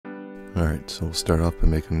Alright, so we'll start off by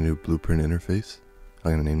making a new blueprint interface.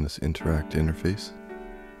 I'm going to name this interact interface.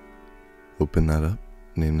 Open that up,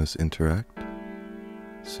 name this interact.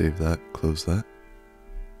 Save that, close that.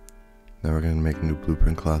 Now we're going to make a new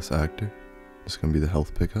blueprint class actor. This is going to be the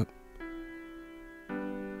health pickup.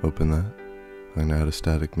 Open that. I'm going to add a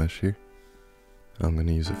static mesh here. I'm going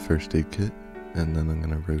to use a first aid kit, and then I'm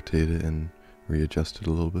going to rotate it and readjust it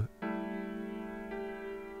a little bit.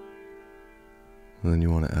 And then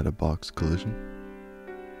you want to add a box collision.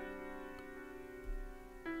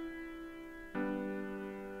 I'm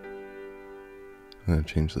going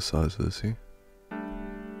to change the size of this here.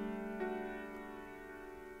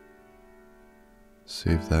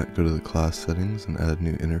 Save that, go to the class settings and add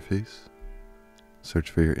new interface.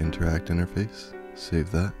 Search for your interact interface,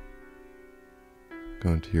 save that.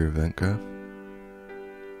 Go into your event graph.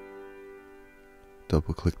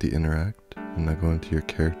 Double click the interact, and now go into your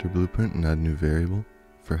character blueprint and add new variable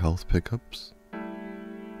for health pickups.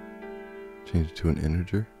 Change it to an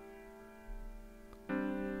integer.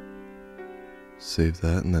 Save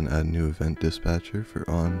that and then add new event dispatcher for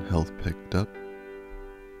on health picked up.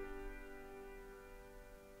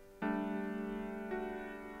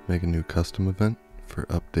 Make a new custom event for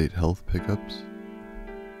update health pickups.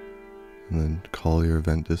 And then call your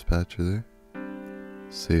event dispatcher there.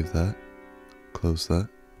 Save that. Close that.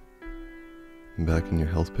 And back in your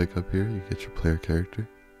health pickup here, you get your player character.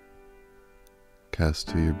 Cast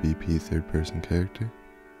to your BP third person character.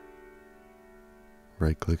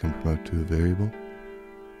 Right click and promote to a variable.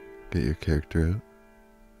 Get your character out.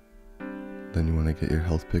 Then you want to get your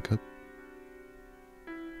health pickup.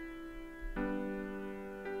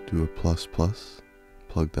 Do a plus plus,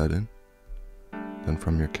 plug that in. Then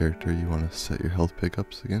from your character you want to set your health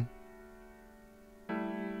pickups again.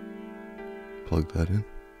 Plug that in.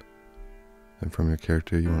 And from your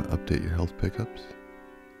character you want to update your health pickups.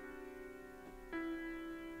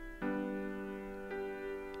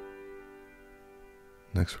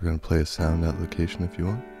 Next we're going to play a sound at location if you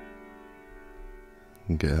want. You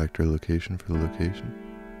can get actor location for the location.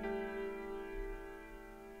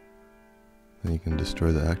 Then you can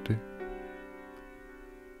destroy the actor.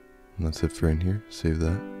 And that's it for in here, save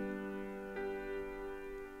that.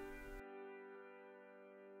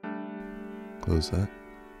 Close that.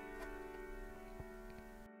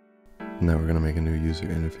 Now we're going to make a new user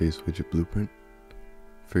interface widget blueprint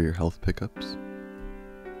for your health pickups.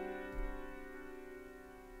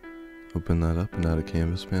 Open that up and add a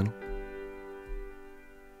canvas panel.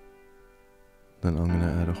 Then I'm going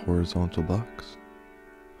to add a horizontal box.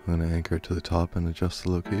 I'm going to anchor it to the top and adjust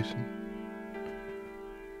the location.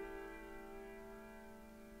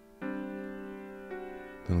 Then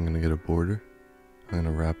I'm going to get a border. I'm going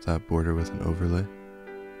to wrap that border with an overlay.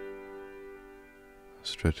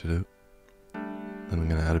 Stretch it out. Then I'm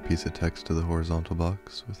going to add a piece of text to the horizontal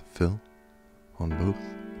box with fill on both.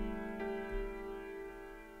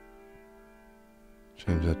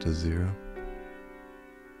 Change that to 0.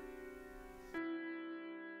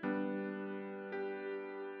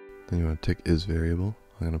 Then you want to tick is variable.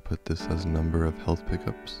 I'm going to put this as number of health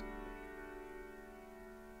pickups.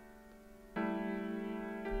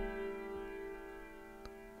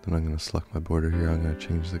 Then I'm going to select my border here. I'm going to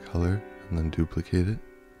change the color and then duplicate it.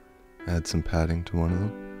 Add some padding to one of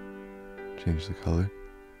them. Change the color.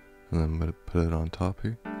 And then I'm going to put it on top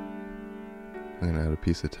here. I'm going to add a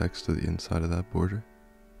piece of text to the inside of that border.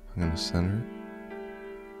 I'm going to center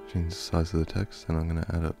it. Change the size of the text. And I'm going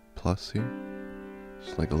to add a plus here.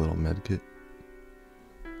 Just like a little med kit.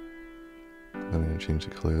 Then I'm going to change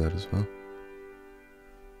the color of that as well.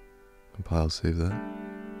 Compile, save that.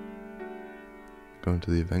 Go into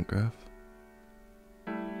the event graph.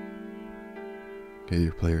 Get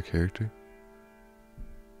your player character.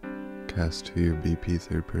 Cast to your BP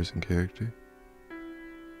third person character.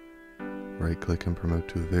 Right click and promote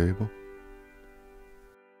to a variable.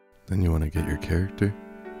 Then you want to get your character.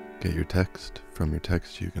 Get your text. From your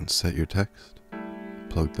text you can set your text.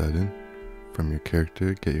 Plug that in. From your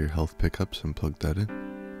character, get your health pickups and plug that in.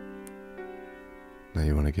 Now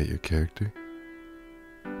you want to get your character.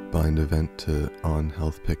 Bind event to on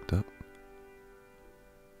health picked up.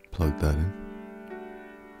 Plug that in.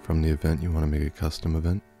 From the event you want to make a custom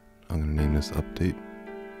event. I'm going to name this update.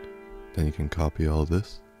 Then you can copy all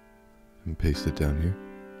this and paste it down here.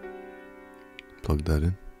 Plug that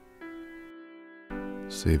in.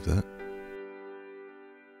 Save that.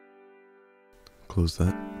 Close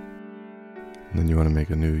that. And then you want to make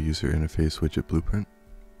a new user interface widget blueprint.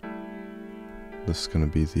 This is going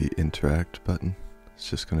to be the interact button. It's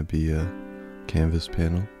just going to be a canvas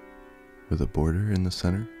panel with a border in the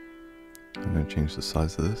center. I'm going to change the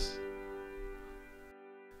size of this.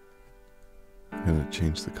 I'm going to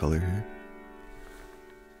change the color here.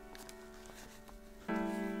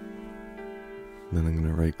 Then I'm going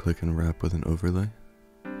to right click and wrap with an overlay.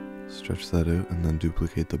 Stretch that out and then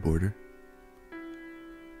duplicate the border.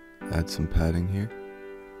 Add some padding here.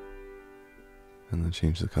 And then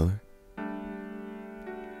change the color.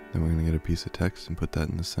 Then we're going to get a piece of text and put that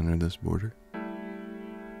in the center of this border.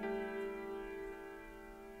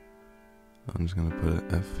 I'm just going to put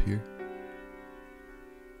an F here.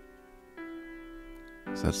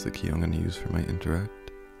 So that's the key I'm going to use for my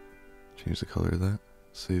interact. Change the color of that.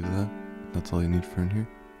 Save that. That's all you need for in here.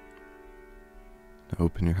 Now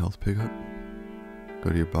open your health pickup. Go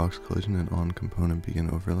to your box collision and on component begin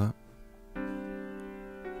overlap. We're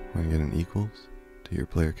going to get an equals to your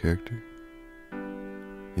player character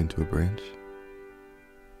into a branch.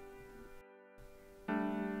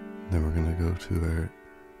 Then we're going to go to our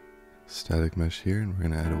static mesh here and we're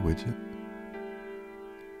going to add a widget.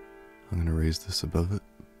 I'm going to raise this above it.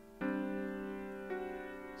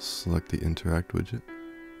 Select the interact widget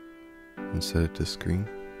and set it to screen.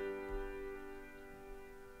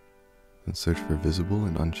 Then search for visible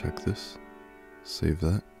and uncheck this. Save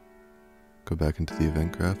that. Go back into the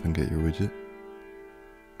event graph and get your widget.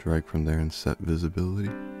 Drag from there and set visibility.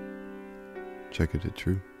 Check it to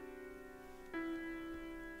true.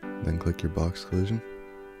 Then click your box collision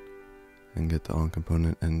and get the on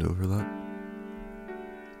component end overlap.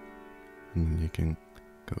 And then you can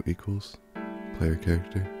go equals player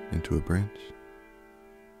character into a branch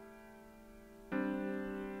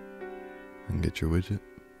and get your widget.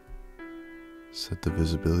 Set the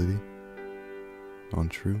visibility on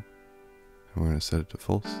true and we're going to set it to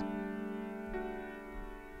false.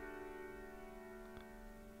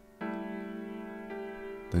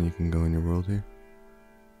 Then you can go in your world here,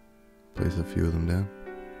 place a few of them down.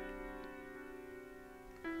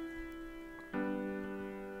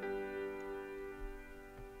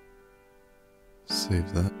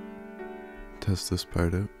 Save that. Test this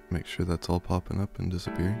part out, make sure that's all popping up and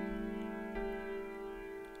disappearing.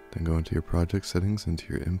 Then go into your project settings,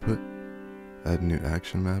 into your input, add new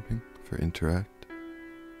action mapping for interact.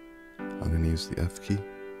 I'm going to use the F key.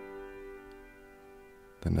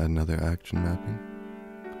 Then add another action mapping.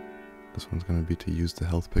 This one's going to be to use the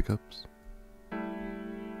health pickups.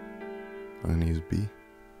 I'm going to use B.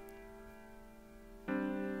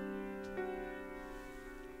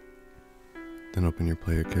 Then open your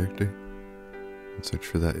player character and search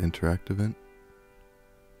for that interact event.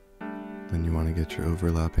 Then you want to get your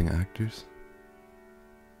overlapping actors.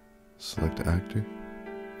 Select actor.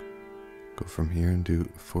 Go from here and do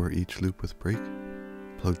for each loop with break.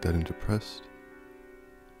 Plug that into pressed.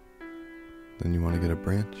 Then you want to get a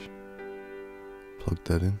branch. Plug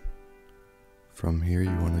that in. From here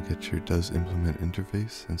you want to get your does implement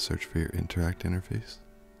interface and search for your interact interface.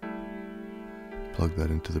 Plug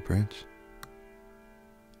that into the branch.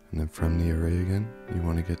 And then from the array again, you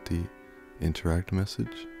want to get the interact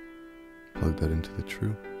message. Plug that into the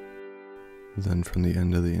true. Then from the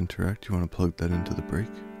end of the interact, you want to plug that into the break.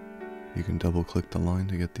 You can double click the line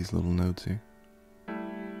to get these little nodes here.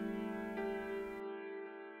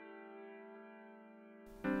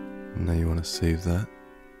 And now you want to save that.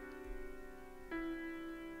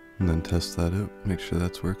 And then test that out, make sure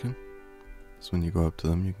that's working. So when you go up to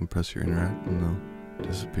them, you can press your interact and they'll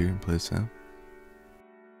disappear and play a sound.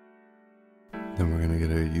 Then we're going to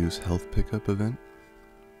get our use health pickup event.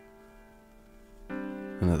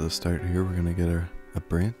 And at the start here, we're going to get a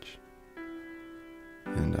branch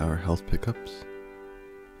and our health pickups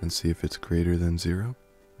and see if it's greater than 0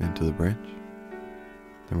 into the branch.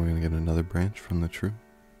 Then we're going to get another branch from the true.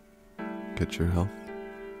 Get your health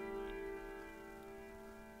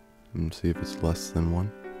and see if it's less than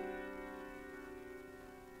 1.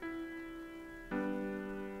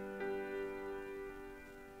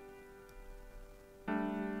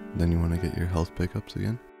 Then you want to get your health pickups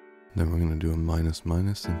again. Then we're going to do a minus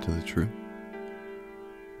minus into the true.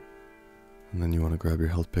 And then you want to grab your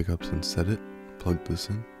health pickups and set it. Plug this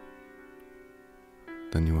in.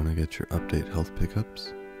 Then you want to get your update health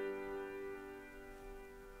pickups.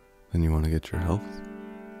 Then you want to get your health.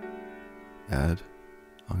 Add.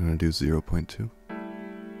 I'm going to do 0.2.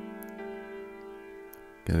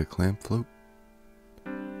 Get a clamp float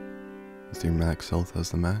with your max health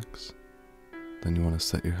as the max. Then you want to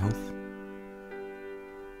set your health.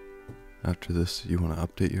 After this, you want to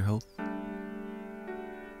update your health.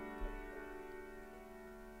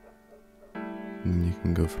 And then you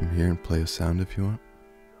can go from here and play a sound if you want.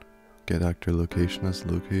 Get actor location as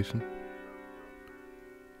the location.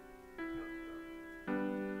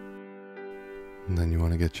 And then you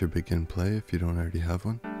want to get your begin play if you don't already have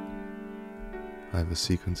one. I have a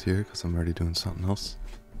sequence here because I'm already doing something else.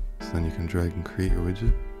 So then you can drag and create your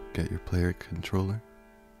widget, get your player controller,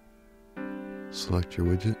 select your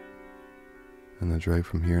widget, and then drag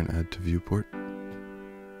from here and add to viewport.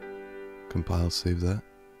 Compile, save that,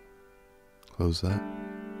 close that,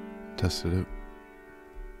 test it out.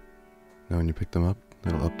 Now when you pick them up,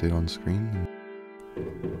 it'll update on screen.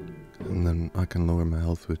 And then I can lower my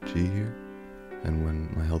health with G here. And when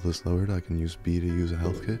my health is lowered, I can use B to use a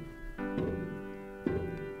health kit.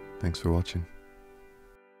 Thanks for watching.